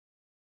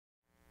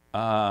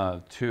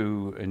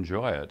To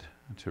enjoy it,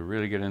 to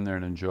really get in there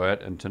and enjoy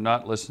it, and to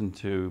not listen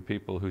to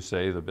people who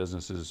say the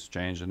business has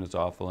changed and it's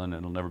awful and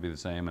it'll never be the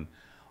same and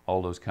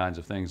all those kinds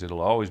of things.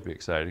 It'll always be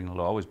exciting.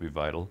 It'll always be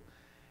vital.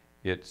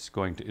 It is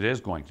going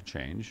to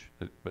change,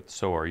 but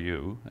so are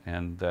you.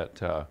 And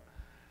that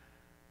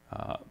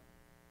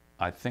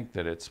I think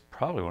that it's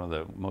probably one of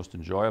the most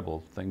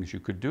enjoyable things you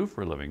could do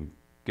for a living,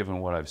 given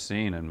what I've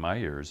seen in my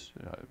years.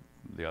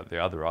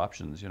 The other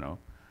options,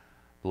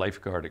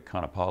 lifeguard at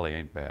Conopoli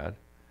ain't bad.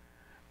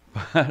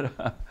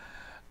 But,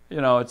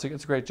 it's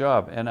a great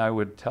job. And I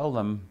would tell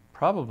them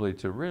probably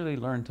to really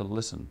learn to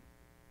listen.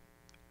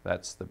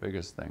 That's the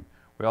biggest thing.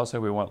 We all say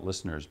we want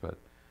listeners, but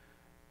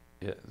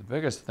the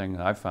biggest thing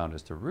I've found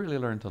is to really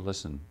learn to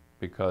listen,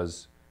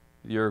 because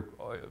your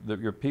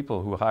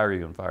people who hire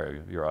you and fire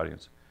you, your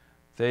audience,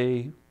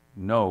 they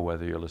know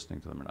whether you're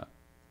listening to them or not.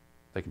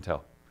 They can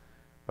tell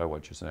by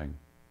what you're saying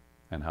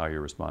and how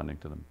you're responding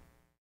to them.